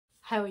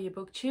How are you,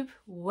 BookTube?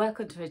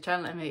 Welcome to my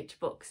channel, MH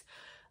Books,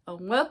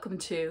 and welcome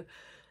to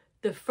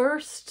the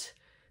first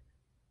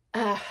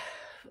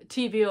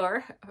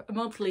TBR,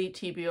 monthly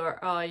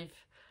TBR.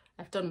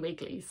 I've done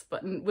weeklies,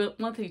 but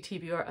monthly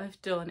TBR I've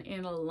done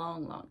in a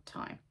long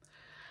time.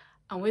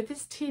 And with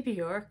this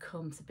TBR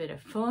comes a bit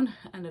of fun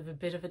and a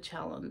bit of a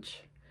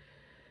challenge.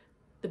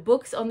 The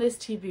books on this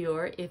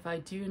TBR, if I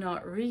do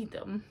not read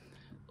them,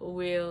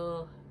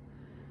 will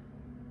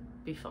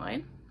be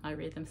fine. I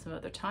read them some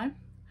other time.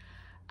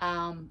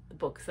 The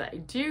books that I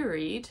do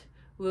read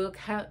will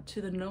count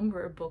to the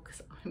number of books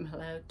I'm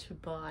allowed to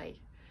buy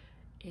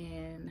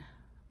in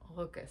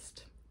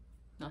August,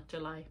 not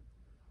July.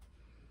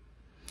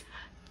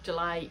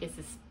 July is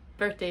his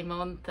birthday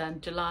month,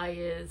 and July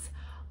is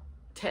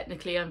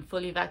technically I'm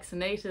fully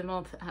vaccinated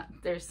month, and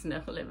there's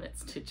no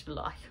limits to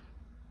July.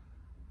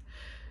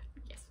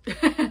 Yes.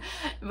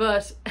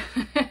 But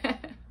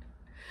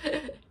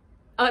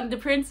on the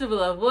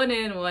principle of one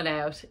in, one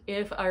out,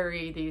 if I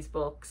read these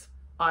books,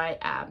 I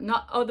am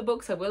not other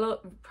books. I will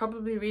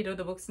probably read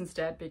other books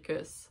instead,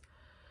 because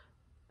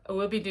I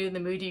will be doing the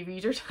moody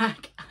reader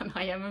tag, and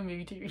I am a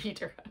moody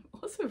reader. I'm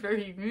also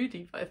very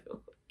moody, by the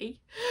way,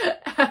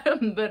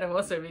 but I'm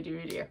also a moody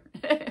reader.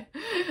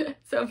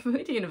 So I'm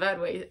moody in a bad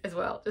way as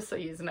well, just so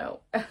you know.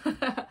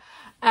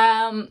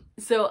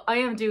 So I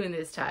am doing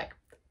this tag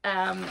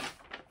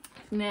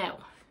now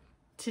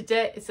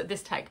today. So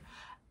this tag.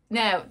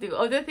 Now, the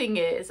other thing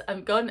is,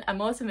 I'm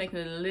also making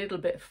it a little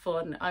bit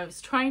fun. I was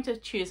trying to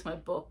choose my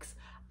books,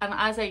 and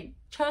as I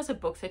chose the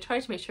books, I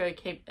tried to make sure I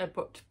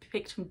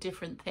picked from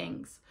different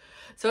things.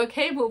 So I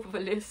came up with a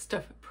list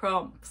of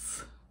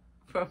prompts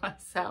for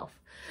myself.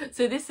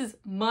 So this is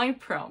my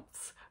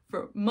prompts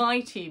for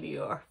my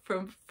TBR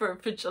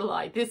for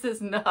July. This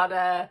is not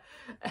a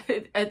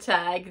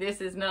tag.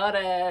 This is not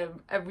a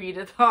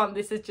readathon.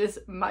 This is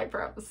just my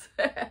prompts.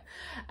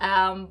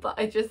 But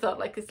I just thought,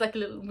 like, it's like a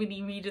little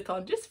mini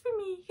readathon just for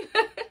me.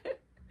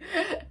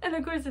 And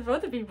of course, if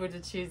other people were to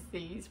choose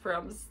these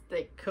prompts,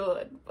 they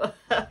could,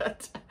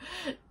 but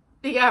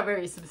they are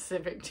very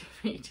specific to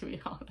me, to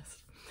be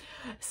honest.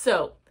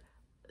 So,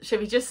 shall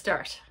we just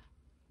start?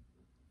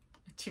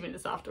 2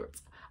 minutes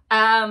afterwards.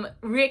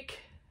 Rick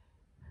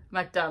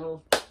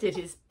McDonald did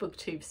his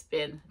booktube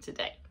spin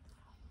today.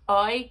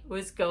 I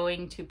was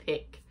going to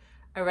pick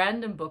a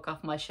random book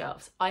off my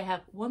shelves. I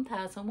have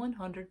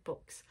 1,100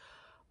 books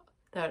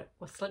that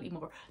was slightly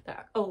more that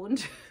are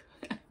owned,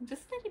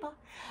 just slightly more,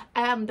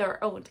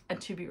 they're owned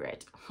and to be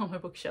read on my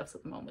bookshelves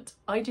at the moment.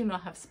 I do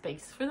not have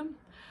space for them,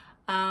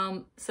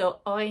 so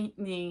I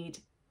need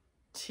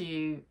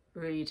to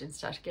read and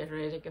start to get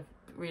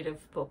rid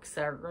of books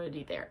that are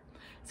already there.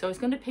 So I was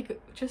going to pick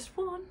just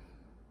one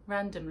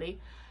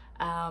randomly,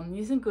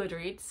 using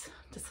Goodreads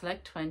to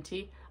select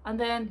 20, and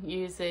then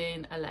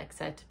using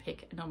Alexa to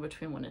pick a number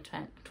between 1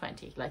 and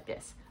 20, like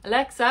this.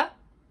 Alexa,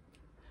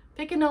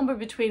 pick a number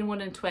between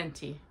 1 and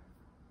 20.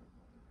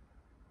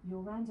 Your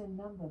random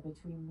number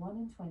between 1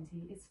 and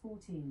 20 is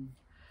 14.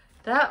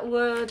 That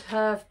would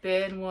have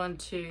been 1,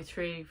 2,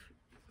 3,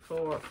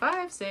 4,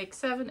 5, 6,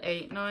 7,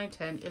 8, 9,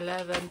 10,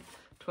 11,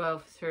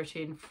 12,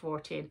 13,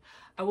 14.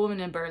 A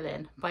Woman in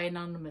Berlin by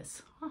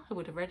Anonymous. Oh, I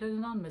would have read an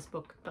Anonymous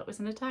book. That was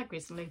in a tag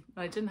recently.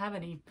 I didn't have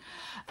any.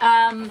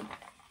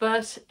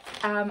 As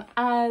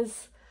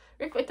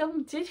Rick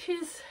McDonald did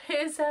his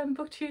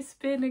booktube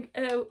spin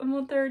a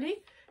month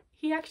early,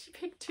 he actually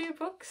picked 2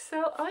 books.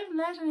 So I'm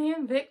letting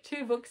him pick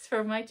 2 books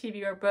for my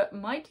TBR, but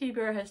my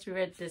TBR has to be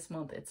read this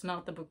month. It's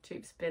not the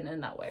booktube spin in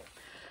that way.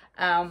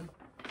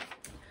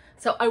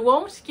 So I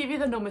won't give you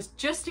the numbers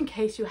just in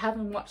case you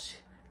haven't watched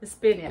the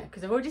spin yet,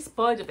 because I've already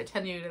spoiled it by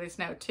telling you this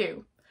now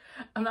too.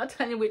 I'm not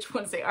telling you which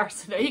ones they are,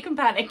 so now you can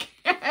panic.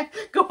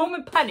 Go home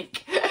and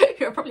panic.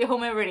 You're probably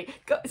home already.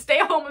 Stay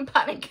home and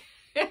panic.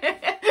 Turn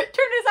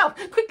this off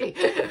quickly.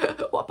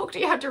 What book do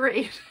you have to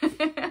read?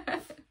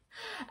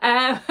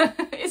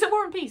 It's a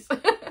War and Peace.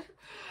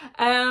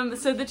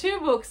 So the 2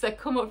 books that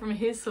come up from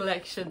his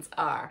selections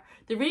are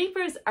The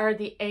Reapers Are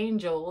the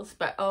Angels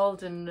by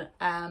Alden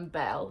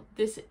Bell.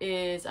 This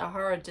is a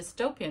horror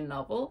dystopian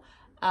novel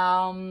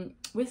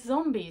with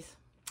zombies.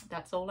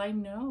 That's all I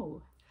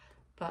know,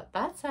 but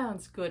that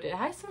sounds good. It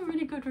has some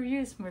really good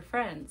reviews from my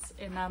friends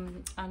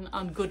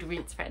on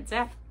Goodreads, friends,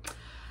 yeah.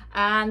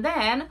 And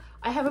then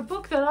I have a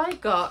book that I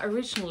got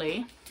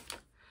originally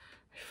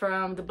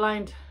from the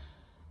blind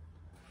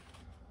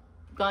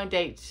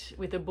date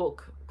with a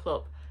book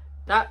club.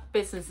 That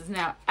business is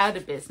now out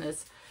of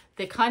business.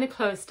 They kind of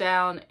closed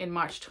down in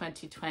March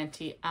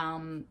 2020.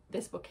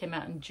 This book came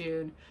out in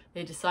June.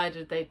 They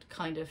decided they'd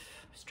kind of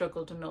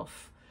struggled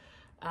enough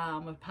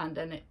with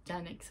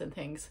pandemics and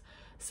things.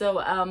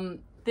 So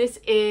this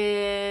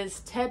is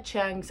Ted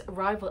Chiang's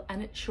Arrival,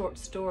 and it's short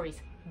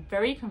stories.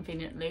 Very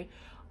conveniently,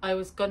 I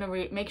was gonna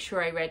make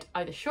sure I read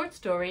either short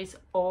stories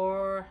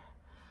or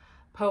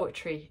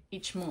poetry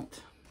each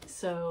month.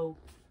 So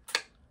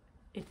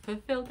it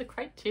fulfilled the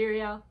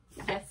criteria.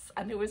 Yes,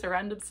 and it was a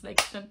random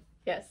selection.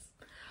 Yes.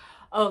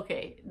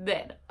 Okay,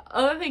 then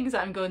other things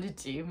I'm going to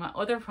do, my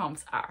other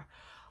prompts are,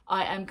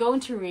 I am going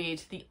to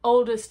read the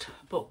oldest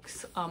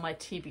books on my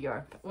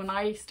TBR. When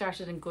I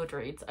started in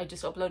Goodreads, I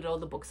just uploaded all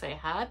the books I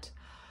had.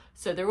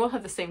 So they all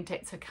have the same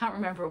date, so I can't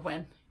remember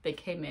when they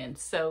came in.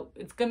 So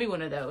it's going to be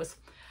one of those.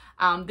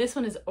 This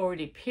one has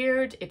already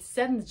appeared. It's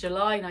set in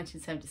July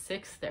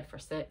 1976, therefore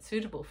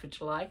suitable for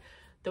July.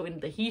 Though in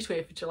the heat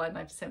wave of July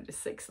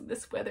 1976, and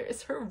this weather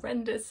is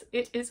horrendous.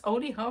 It is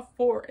only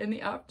 4:30 in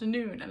the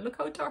afternoon, and look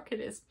how dark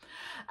it is.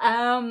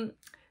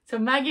 So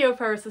Maggie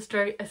O'Farrell's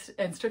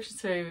instructions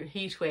for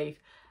Heatwave.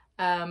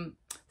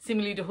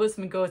 Seemingly the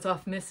husband goes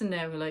off missing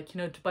now, like, you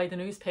know, to buy the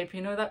newspaper,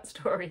 you know that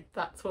story?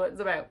 That's what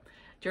it's about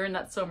during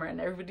that summer, and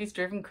everybody's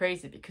driven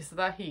crazy because of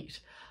that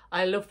heat.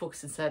 I love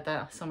books inside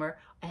that summer.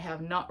 I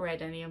have not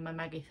read any of my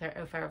Maggie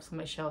O'Farrell's on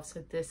my shelf,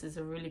 so this is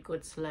a really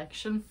good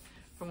selection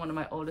from one of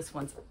my oldest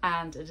ones,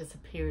 and it has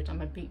appeared on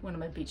my one of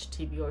my beach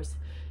TBRs.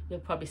 You'll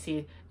probably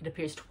see it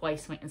appears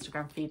twice on my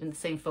Instagram feed in the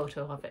same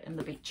photo of it in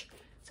the beach.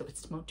 So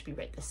it's meant to be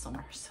read this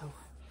summer, so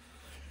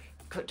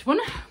good one.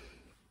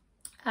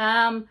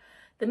 The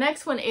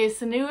next one is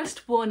the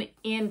newest one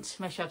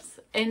into my shelves,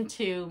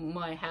 into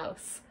my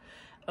house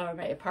or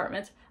my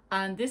apartment,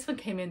 and this one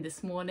came in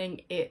this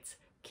morning. It's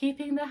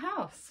Keeping the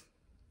House.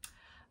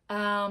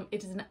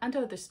 It is an And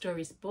Other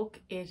Stories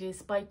book. It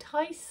is by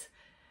Tice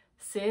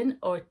Sin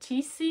or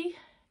TC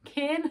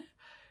Kin.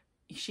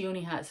 She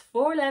only has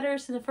 4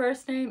 letters in the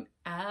first name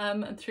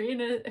and 3 in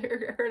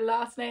her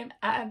last name,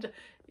 and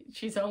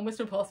she's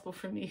almost impossible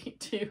for me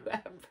to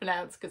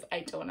pronounce because I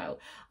don't know.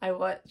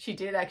 She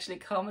did actually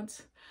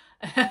comment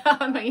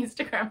on my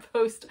Instagram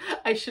post.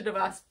 I should have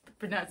asked the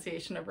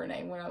pronunciation of her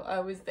name when I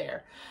was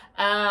there.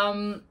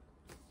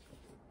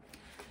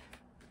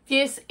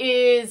 This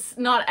is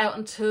not out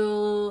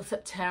until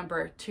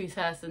September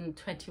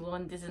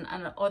 2021. This is an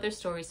And Other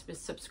Stories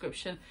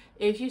subscription.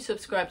 If you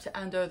subscribe to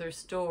And Other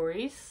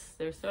Stories,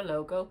 there's their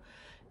logo,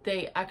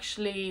 they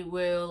actually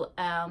will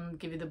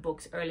give you the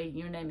books early.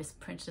 Your name is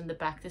printed in the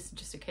back. This is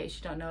just in case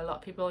you don't know. A lot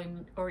of people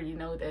already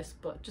know this,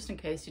 but just in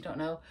case you don't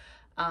know,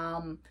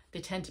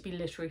 they tend to be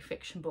literary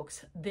fiction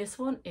books. This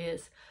one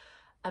is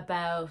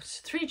about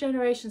 3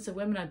 generations of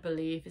women, I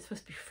believe. It's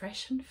supposed to be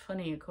fresh and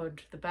funny according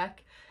to the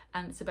back,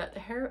 and it's about the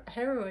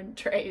heroin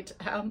trade.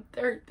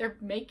 They're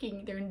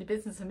in the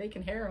business of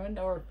making heroin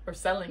or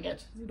selling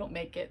it. They don't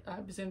make it. I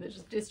presume they're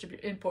just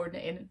importing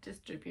it in and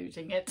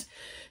distributing it,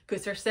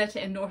 because they're set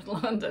in North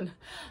London,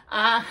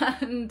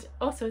 and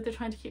also they're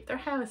trying to keep their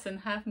house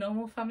and have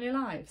normal family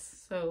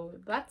lives. So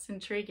that's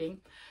intriguing.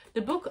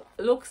 The book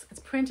it's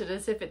printed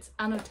as if it's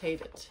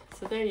annotated.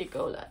 So there you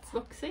go, lads.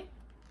 Look, see?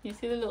 You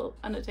see the little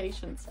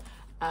annotations.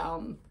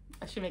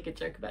 I should make a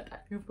joke about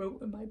that. Who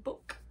wrote in my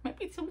book?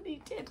 Maybe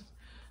somebody did.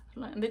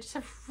 And they just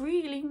have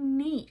really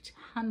neat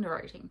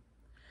handwriting.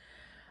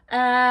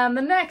 The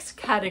next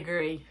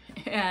category,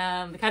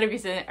 the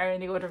categories are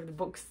in the order of the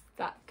books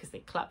because they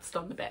collapsed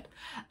on the bed.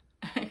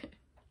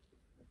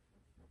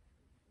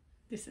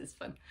 This is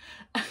fun.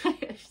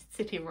 I should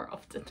sit here more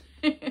often.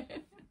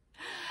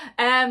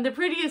 The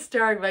Prettiest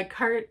Dog by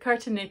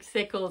cartoonist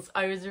Sickles.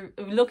 I was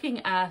looking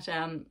at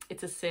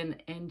It's a Sin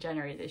in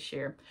January this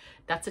year.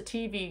 That's a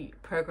TV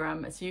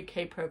program. It's a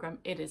UK program.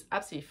 It is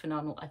absolutely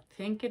phenomenal. I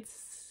think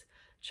it's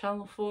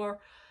Channel 4.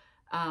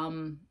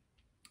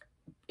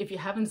 If you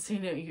haven't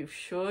seen it, you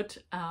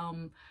should.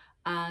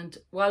 And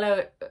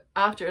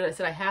after it, I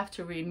said I have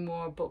to read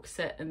more books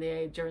set in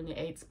during the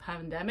AIDS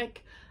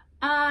pandemic,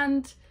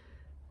 and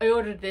I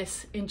ordered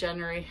this in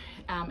January.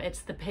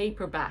 It's the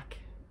paperback.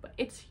 But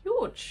it's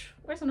huge.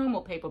 Where's a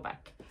normal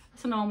paperback?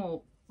 It's a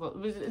normal,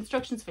 well,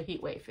 instructions for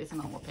Heatwave is a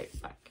normal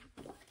paperback.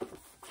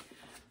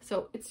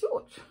 So it's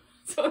huge.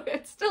 So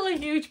it's still a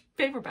huge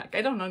paperback.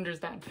 I don't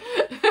understand.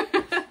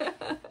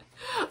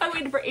 I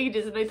waited for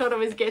ages and I thought I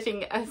was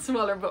getting a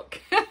smaller book.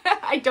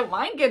 I don't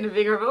mind getting a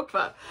bigger book,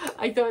 but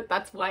I thought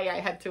that's why I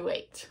had to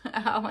wait.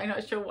 I'm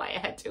not sure why I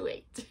had to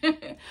wait.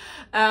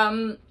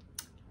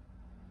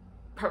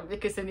 Probably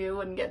because I knew I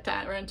wouldn't get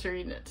around to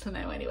reading it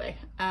now anyway.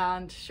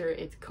 And sure,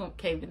 it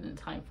came in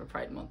time for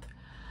Pride Month.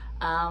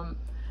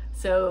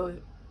 So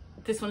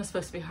this one is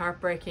supposed to be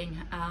heartbreaking.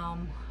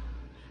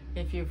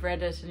 If you've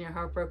read it and you're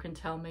heartbroken,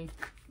 tell me.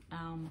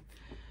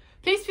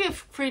 Please feel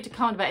free to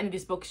comment about any of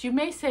these books. You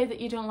may say that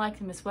you don't like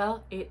them as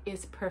well. It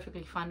is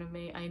perfectly fine with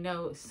me. I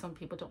know some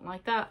people don't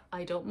like that.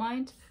 I don't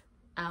mind.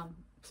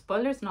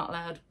 Spoilers not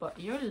allowed, but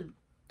you're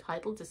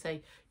entitled to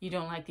say you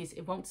don't like these.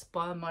 It won't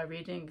spoil my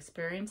reading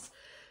experience,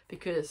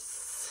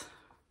 because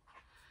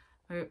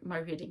my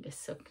reading is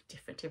so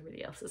different to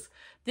everybody else's.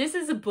 This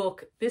is a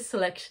book, this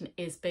selection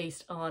is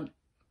based on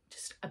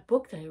just a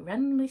book that I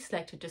randomly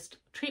selected. Just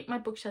treat my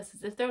bookshelves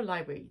as if they're a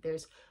library.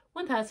 There's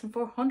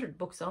 1,400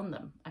 books on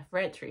them. I've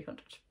read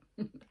 300.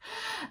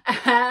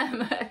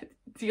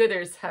 The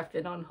others have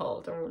been on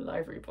hold, or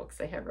library books.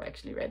 I have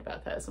actually read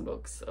about 1,000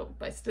 books. So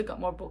I still got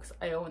more books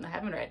I own I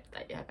haven't read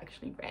that I have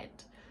actually read.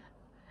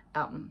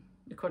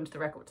 According to the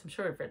records, I'm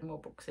sure I've read more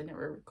books I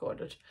never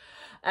recorded.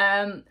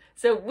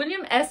 So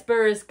William S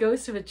Burgoughs'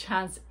 Ghost of a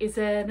Chance is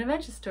an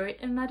adventure story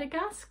in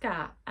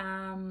Madagascar,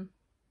 and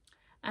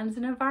it's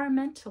an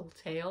environmental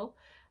tale.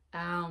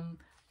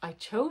 I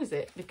chose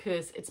it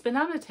because it's been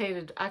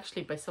annotated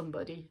actually by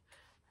somebody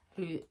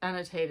who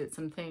annotated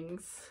some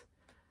things.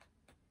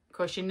 Of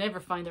course, you never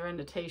find their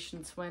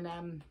annotations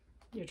when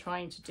you're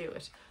trying to do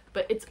it,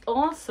 but it's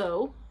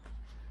also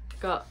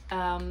got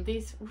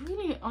these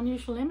really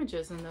unusual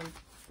images in them.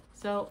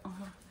 So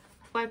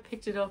if I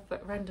picked it up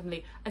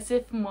randomly, as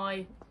if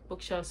my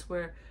bookshelves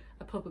were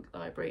a public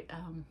library,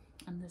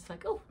 and it's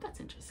like, oh, that's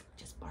interesting,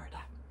 just borrow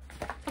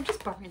that. I'm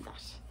just borrowing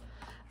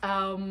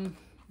that.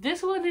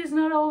 This one is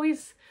not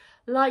always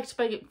liked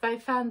by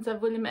fans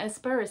of William S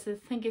Burgoughs. They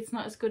think it's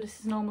not as good as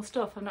his normal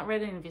stuff. I've not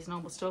read any of his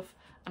normal stuff,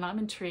 and I'm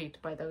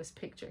intrigued by those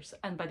pictures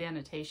and by the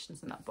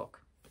annotations in that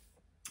book.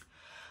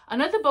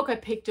 Another book I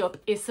picked up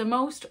is the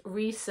most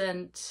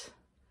recent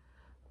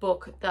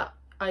book that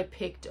I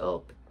picked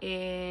up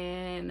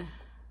in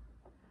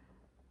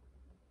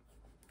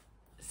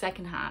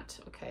Secondhand,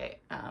 okay,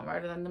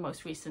 rather than the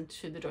most recent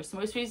To the Door. So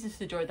the most recent To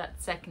the Door,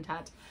 that's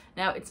Secondhand.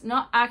 Now, it's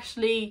not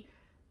actually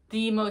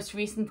the most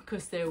recent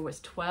because there was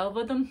 12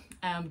 of them,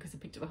 because I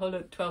picked up a whole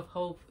lot of 12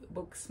 whole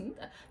books.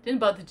 Didn't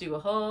bother to do a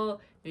haul.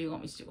 If you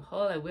want me to do a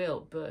haul, I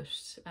will, but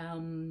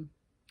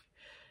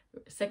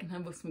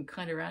Secondhand books are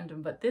kind of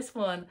random. But this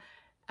one,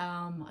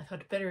 I thought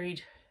I'd better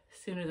read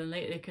sooner than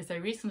later because I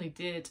recently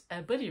did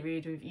a buddy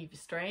read with Eva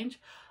Strange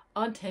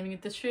on Taming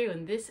of the Shrew,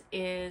 and this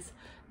is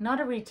not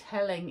a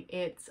retelling,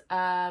 it's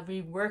a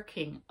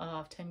reworking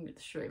of Taming of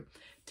the Shrew.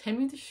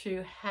 Taming of the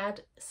Shrew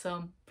had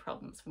some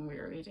problems when we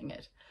were reading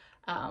it,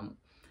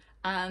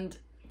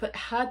 but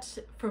had,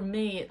 for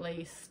me at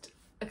least,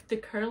 the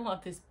kernel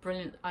of this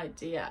brilliant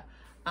idea.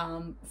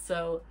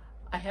 So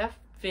I have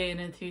been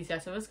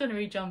enthusiastic. I was going to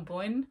read John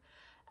Boyne,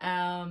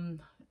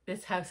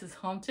 This House is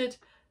Haunted,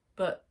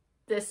 but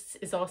this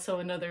is also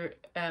another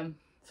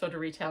sort of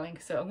retelling,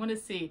 so I'm going to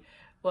see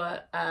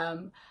what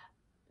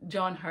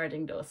John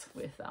Harding does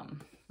with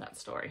that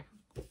story.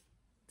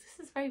 This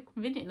is a very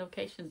convenient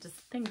location to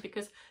think,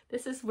 because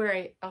this is where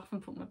I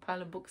often put my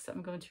pile of books that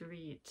I'm going to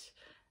read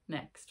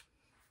next.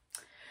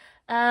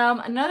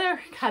 Another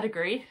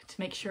category to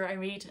make sure I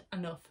read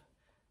enough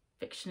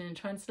fiction in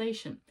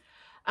translation.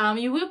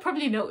 You will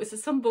probably notice that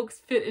some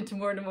books fit into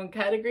more than one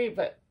category,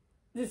 but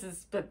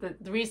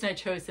the reason I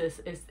chose this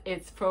is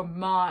it's for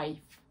my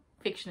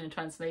fiction in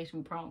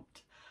translation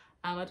prompt.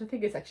 I don't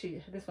think it's actually,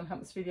 this one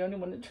happens to be the only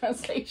one in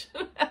translation.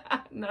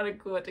 Not a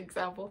good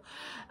example.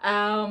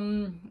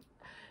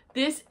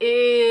 This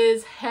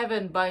is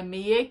Heaven by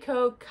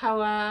Mieko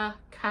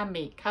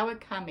Kawakami.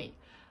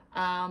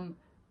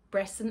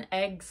 Breasts and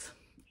Eggs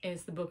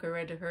is the book I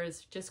read of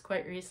hers just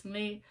quite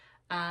recently,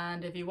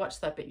 and if you watch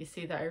that bit you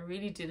see that I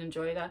really did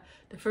enjoy that.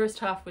 The first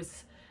half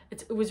was,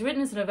 it was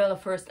written as a novella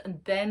first,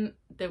 and then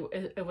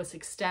it was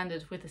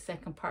extended with the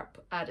second part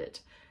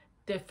added.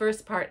 The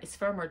first part is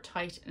far more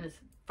tight and is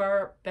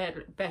far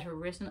better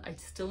written. I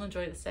still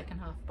enjoy the second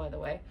half, by the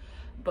way,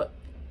 but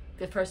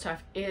the first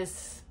half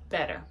is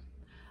better.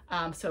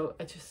 So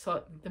I just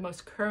thought the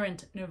most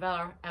current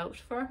novella out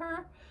for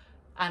her,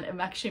 and it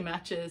actually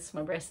matches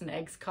my Breasts and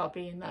Eggs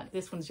copy in that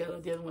this one's yellow,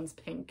 the other one's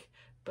pink,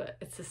 but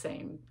it's the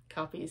same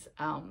copies.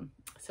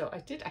 So I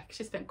did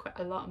actually spend quite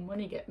a lot of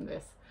money getting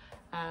this.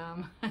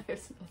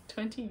 It's like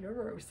 20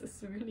 euros.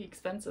 This is really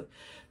expensive,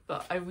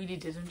 but I really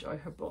did enjoy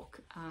her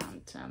book.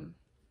 And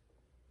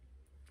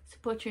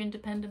support your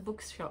independent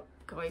bookshop,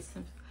 guys.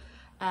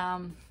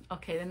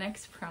 Okay, the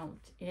next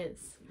prompt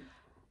is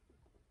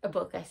a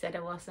book I said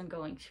I wasn't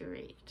going to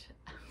read.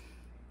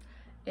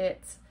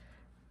 It's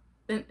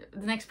the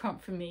next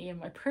prompt for me and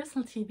my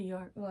personal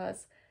TBR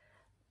was,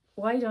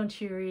 why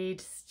don't you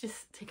read,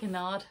 just take a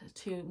nod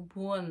to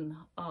one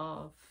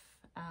of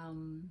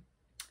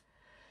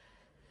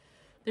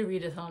the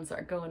readathons that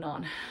are going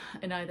on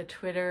in either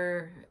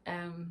Twitter,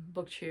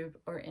 BookTube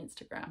or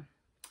Instagram.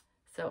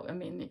 So, I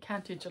mean, you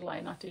can't do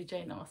July, not do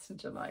Jane Austen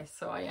July.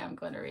 So I am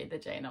going to read the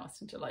Jane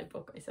Austen July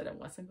book I said I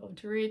wasn't going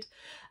to read.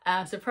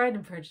 So Pride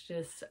and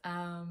Prejudice,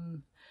 by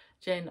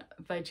Jane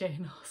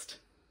Austen.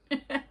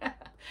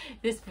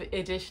 This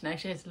edition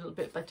actually has a little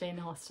bit by Jane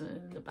Austen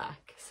in the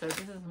back. So this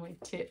is my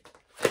tip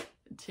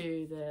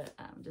to the,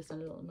 just a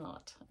little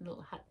nod, a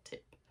little hat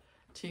tip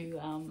to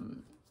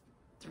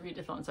the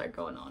readathons that are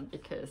going on,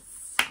 because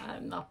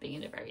I'm not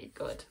being a very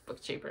good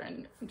booktuber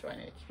and enjoying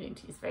the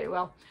communities very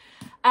well.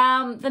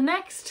 The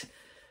next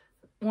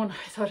one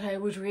I thought I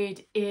would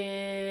read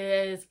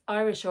is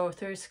Irish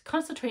authors,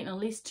 concentrating on at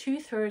least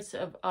 2/3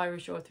 of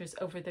Irish authors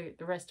over the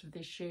rest of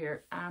this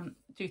year.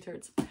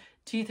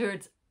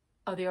 Two-thirds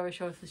of the Irish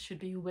authors should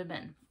be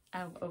women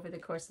over the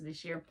course of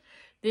this year.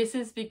 This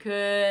is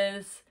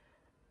because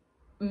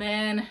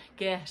men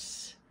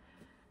get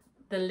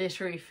the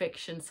literary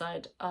fiction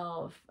side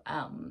of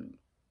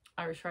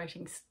Irish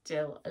writing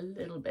still a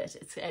little bit.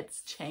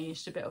 It's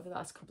changed a bit over the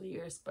last couple of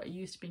years, but it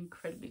used to be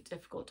incredibly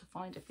difficult to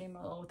find a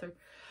female author.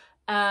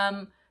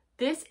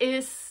 This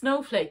is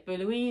Snowflake by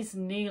Louise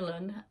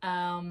Nealon.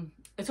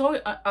 It's all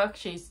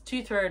actually it's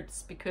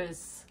 2/3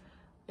 because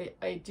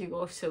I do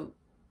also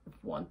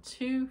want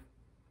to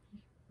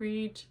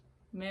read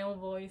male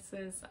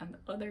voices and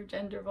other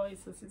gender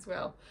voices as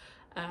well.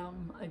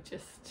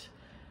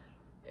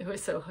 it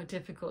was so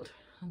difficult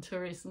until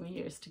recent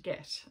years to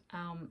get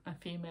a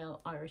female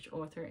Irish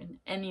author in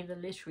any of the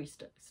literary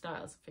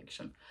styles of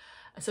fiction.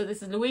 So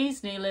this is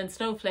Louise Nealon,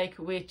 Snowflake,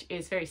 which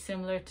is very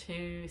similar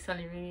to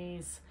Sally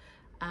Rooney's,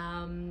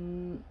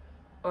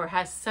 or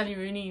has Sally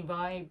Rooney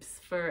vibes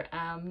for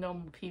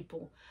normal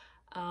people,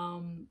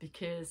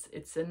 because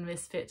it's a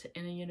misfit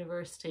in a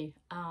university.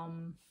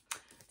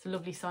 It's a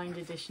lovely signed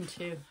edition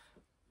too.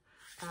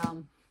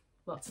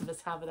 Lots of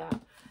us have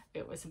that.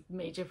 It was a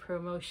major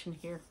promotion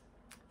here,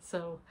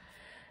 so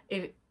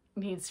it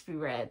needs to be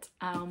read.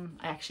 I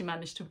actually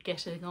managed to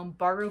get it on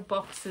Borrow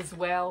Box as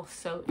well,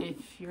 so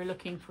if you're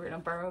looking for it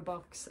on Borrow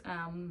Box,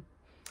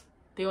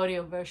 the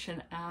audio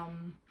version,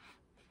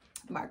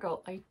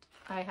 Margot,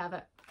 I have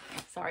it.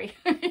 Sorry.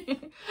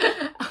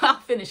 I'll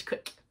finish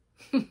quick.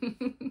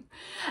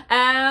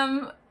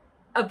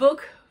 A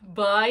book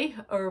by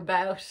or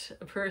about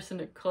a person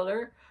of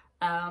colour.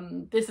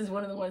 This is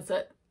one of the ones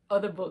that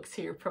other books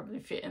here probably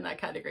fit in that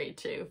category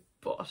too,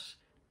 but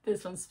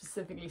this one's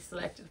specifically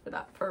selected for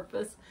that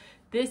purpose.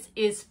 This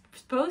is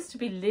supposed to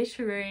be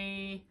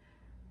literary,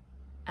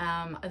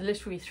 a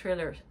literary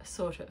thriller,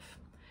 sort of.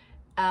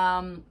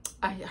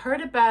 I heard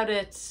about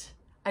it,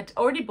 I'd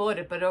already bought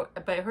it, but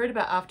I heard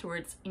about it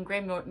afterwards in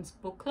Graham Norton's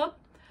book club.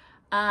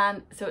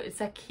 And so it's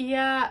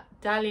Zakiya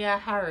Dalila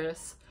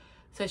Harris.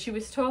 So she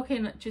was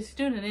talking, just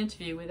doing an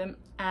interview with him,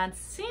 and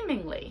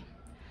seemingly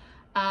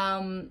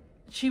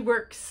she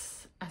works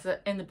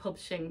in the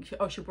publishing,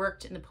 she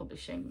worked in the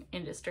publishing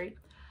industry,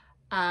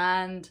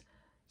 and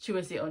she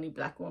was the only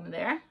black woman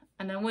there.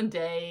 And then one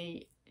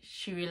day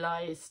she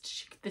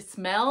realized the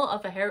smell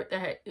of the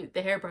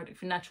hair product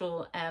for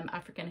natural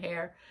African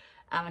hair,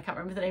 I can't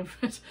remember the name of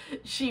it,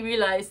 she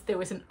realized there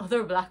was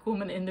another black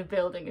woman in the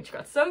building, and she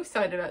got so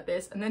excited about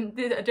this. And then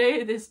a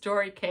day this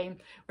story came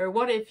where,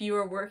 what if you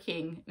were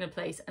working in a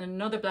place and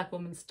another black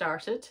woman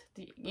started,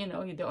 you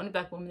know, you're the only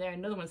black woman there,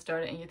 another one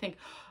started, and you think,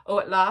 oh,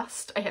 at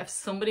last I have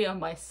somebody on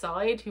my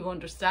side who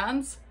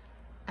understands,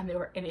 and they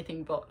were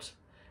anything but.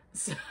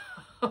 So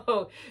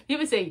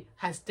people say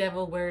has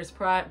Devil Wears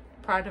Prada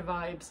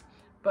vibes,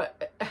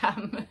 but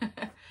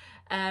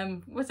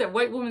what's that,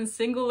 White Woman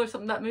Single or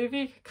something, that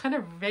movie kind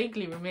of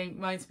vaguely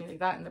reminds me like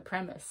that in the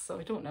premise, so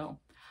I don't know.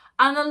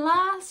 And the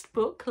last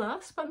book,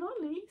 last but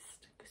not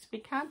least, because we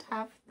can't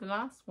have the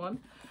last one,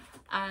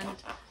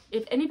 and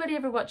if anybody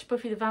ever watched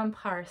Buffy the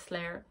Vampire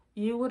Slayer,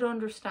 you would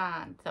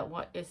understand that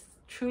what is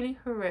truly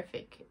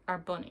horrific are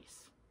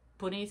bunnies.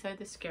 Bunnies are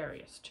the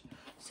scariest.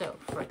 So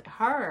for the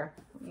horror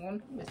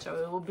one, which I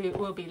will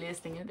be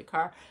listening in the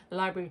car, the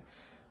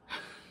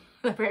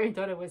librarian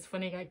thought it was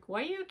funny, like,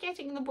 why are you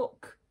getting the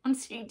book on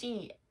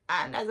CD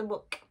and as a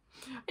book?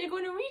 Are you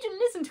going to read and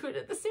listen to it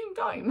at the same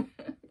time?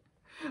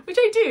 Which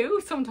I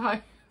do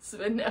sometimes,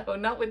 but no,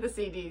 not with the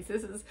CDs.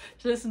 This is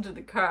to listen to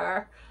the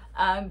car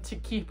and to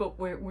keep up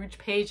with which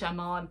page I'm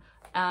on.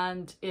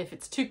 And if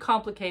it's too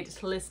complicated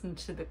to listen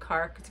to the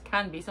car, because it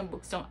can be, some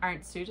books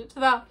aren't suited to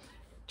that,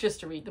 just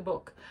to read the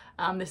book.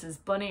 This is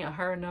Bunny, a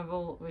horror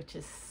novel, which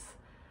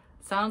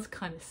sounds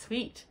kind of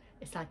sweet.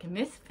 It's like a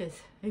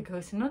misfit who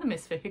goes to another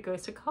misfit who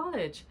goes to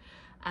college,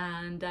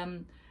 and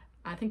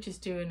I think she's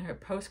doing her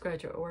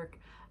postgraduate work,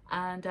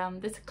 and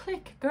there's a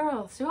clique of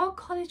girls who all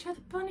call each other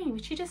Bunny,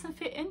 which she doesn't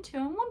fit into.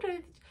 I wonder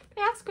if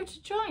they ask her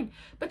to join,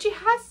 but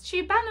she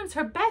abandons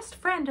her best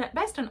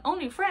and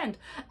only friend.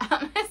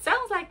 It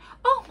sounds like,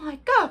 oh my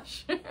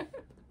gosh.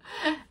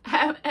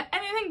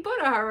 Anything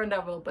but a horror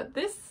novel, but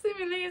this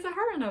seemingly is a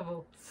horror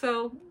novel.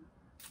 So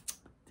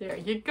there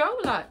you go,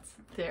 lads,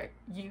 there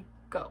you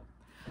go.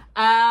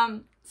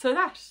 So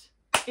that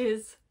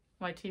is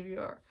my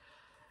TBR.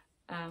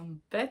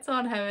 Bets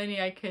on how many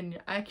I can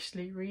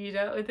actually read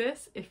out of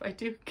this. If I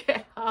do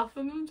get half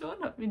of them done,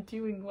 I've been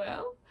doing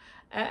well.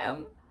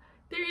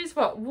 There is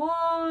what,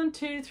 1,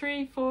 2,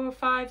 3, 4,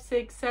 5,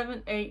 6,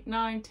 7, 8,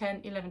 9,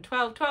 10, 11,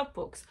 12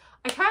 books.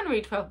 I can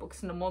read 12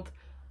 books in a month,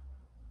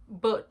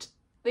 but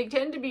they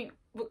tend to be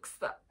books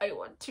that I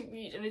want to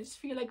read and I just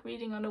feel like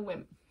reading on a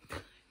whim.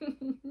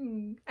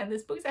 And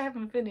there's books I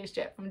haven't finished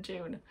yet from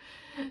June.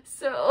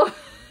 So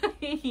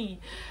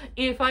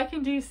if I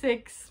can do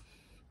 6,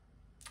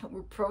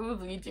 we're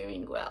probably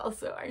doing well.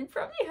 So I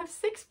probably have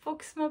 6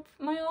 books in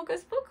my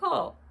August book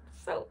haul.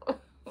 So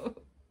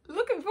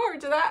looking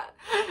forward to that.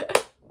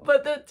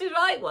 But the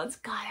July one's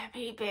gotta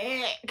be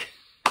big.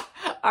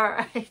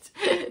 Alright,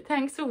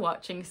 thanks for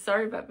watching.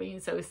 Sorry about being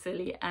so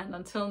silly, and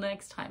until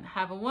next time,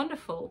 have a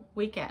wonderful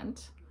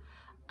weekend,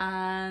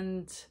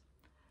 and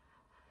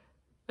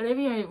whatever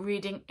you're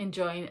reading,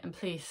 enjoying, and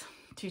please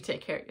do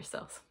take care of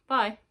yourselves.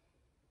 Bye.